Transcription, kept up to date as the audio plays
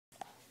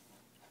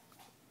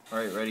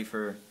Alright, ready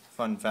for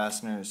fun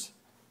fasteners.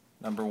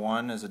 Number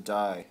 1 is a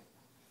die.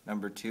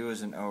 Number 2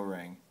 is an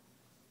O-ring.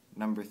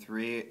 Number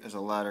 3 is a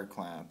ladder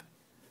clamp.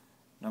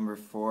 Number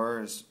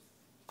 4 is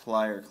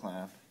plier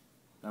clamp.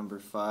 Number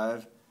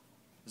 5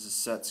 is a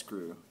set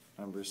screw.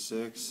 Number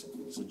 6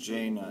 is a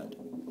J-nut.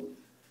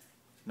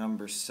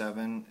 Number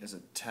 7 is a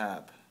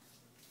tap.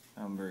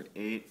 Number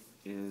 8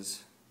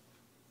 is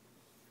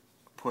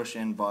a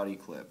push-in body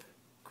clip.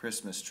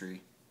 Christmas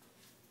tree.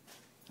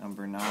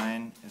 Number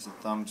 9 is a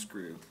thumb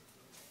screw.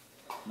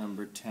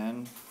 Number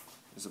 10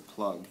 is a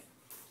plug.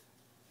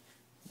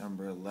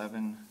 Number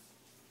 11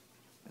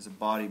 is a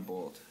body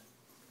bolt.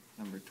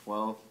 Number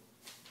 12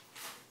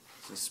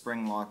 is a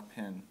spring lock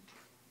pin.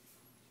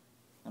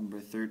 Number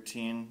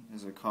 13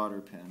 is a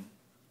cotter pin.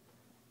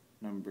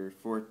 Number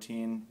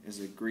 14 is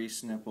a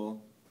grease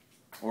nipple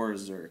or a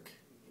zerk.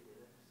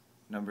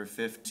 Number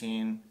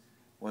 15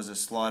 was a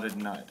slotted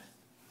nut,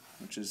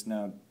 which is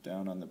now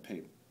down on the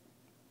paper,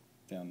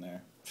 down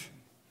there.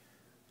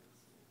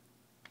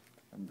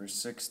 Number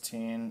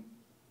 16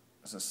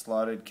 is a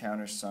slotted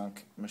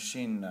countersunk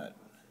machine nut.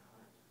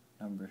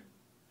 Number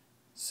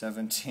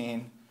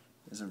 17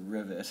 is a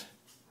rivet.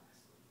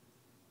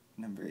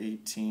 Number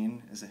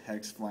 18 is a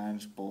hex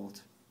flange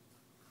bolt.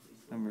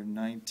 Number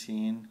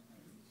 19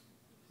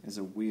 is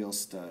a wheel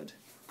stud.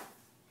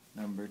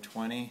 Number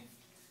 20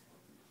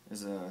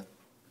 is a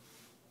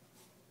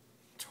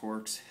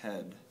Torx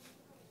head.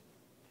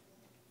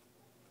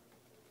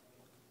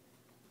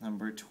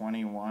 Number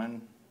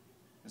 21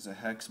 is a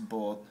hex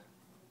bolt.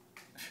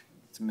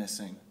 It's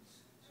missing.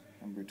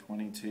 Number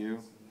 22,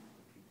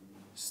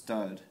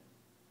 stud.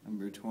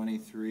 Number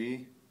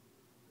 23,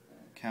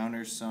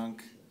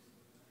 countersunk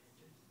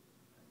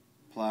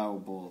plow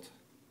bolt.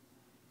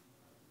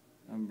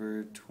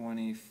 Number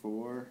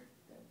 24,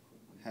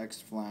 hex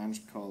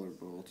flange collar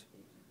bolt.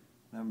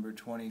 Number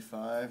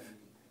 25,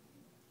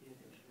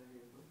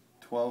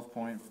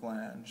 12-point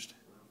flanged.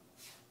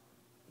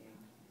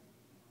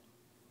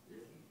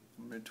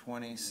 Number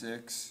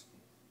 26,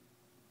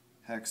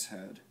 hex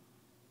head.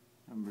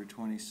 Number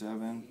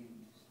 27,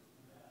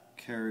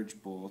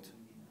 carriage bolt.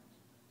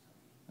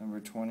 Number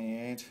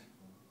 28,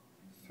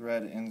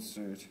 thread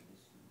insert.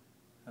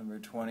 Number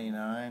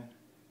 29,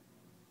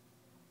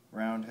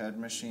 round head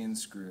machine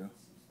screw.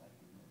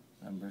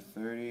 Number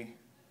 30,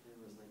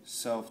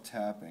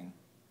 self-tapping.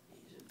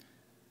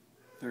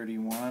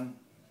 31,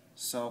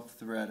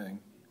 self-threading.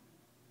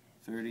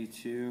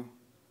 32,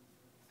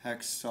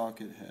 hex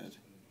socket head.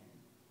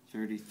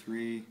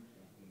 33,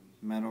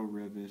 metal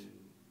rivet.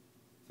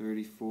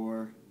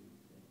 34,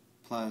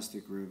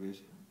 plastic rivet.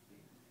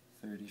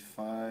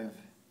 35,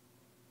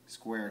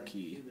 square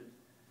key.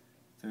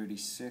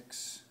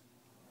 36,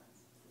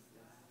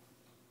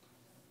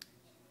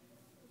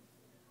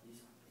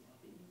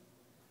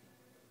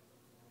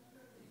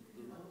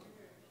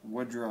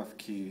 woodruff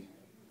key.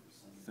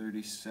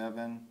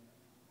 37,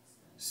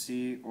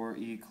 C or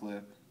E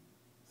clip.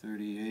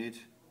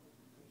 38,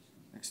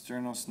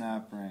 external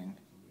snap ring.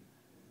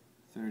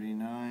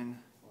 39,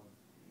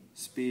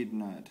 speed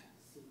nut.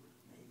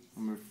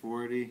 Number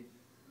 40,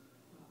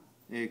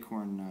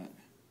 acorn nut.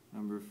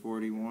 Number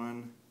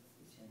 41,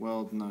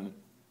 weld nut.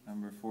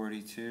 Number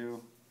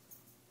 42,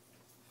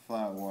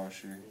 flat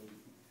washer.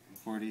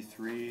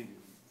 43,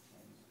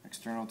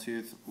 external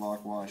tooth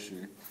lock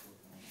washer.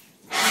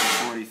 Number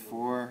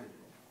 44,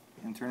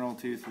 internal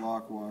tooth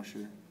lock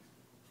washer.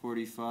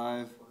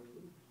 45,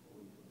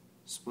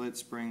 split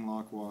spring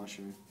lock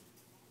washer.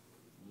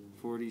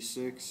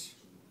 46,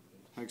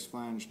 hex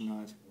flange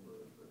nut.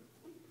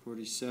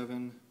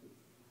 47,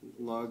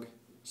 lug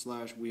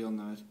 / wheel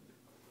nut.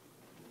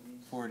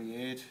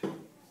 48,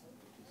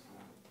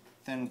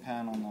 thin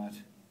panel nut.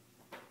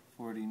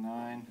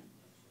 49,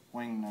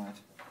 wing nut.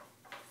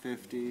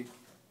 50,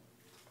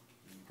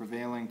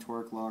 prevailing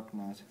torque lock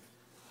nut.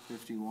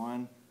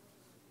 51,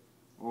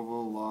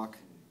 oval lock.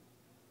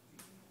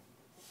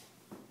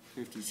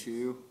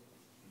 52,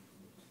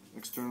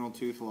 external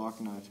tooth lock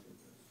nut.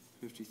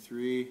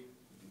 53,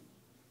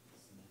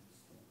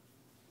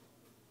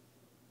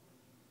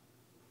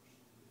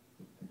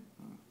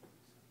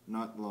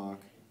 nut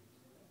lock.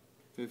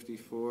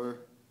 54,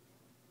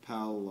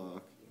 pal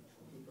lock.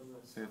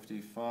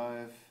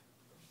 55,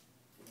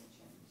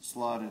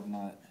 slotted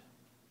nut.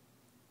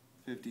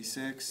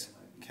 56,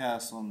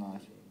 castle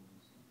nut.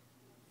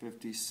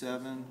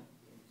 57,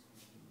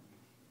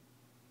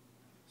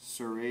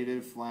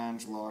 serrated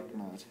flange lock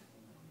nut.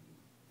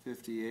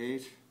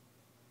 58,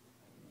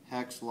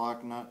 hex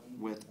lock nut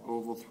with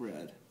oval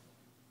thread.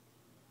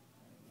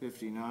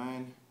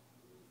 59,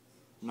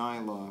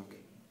 nylock.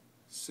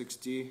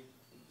 60,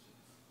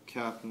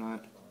 cap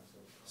nut.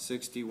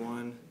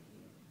 61,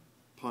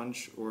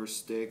 punch or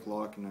stake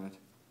lock nut.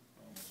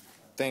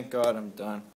 Thank God I'm done.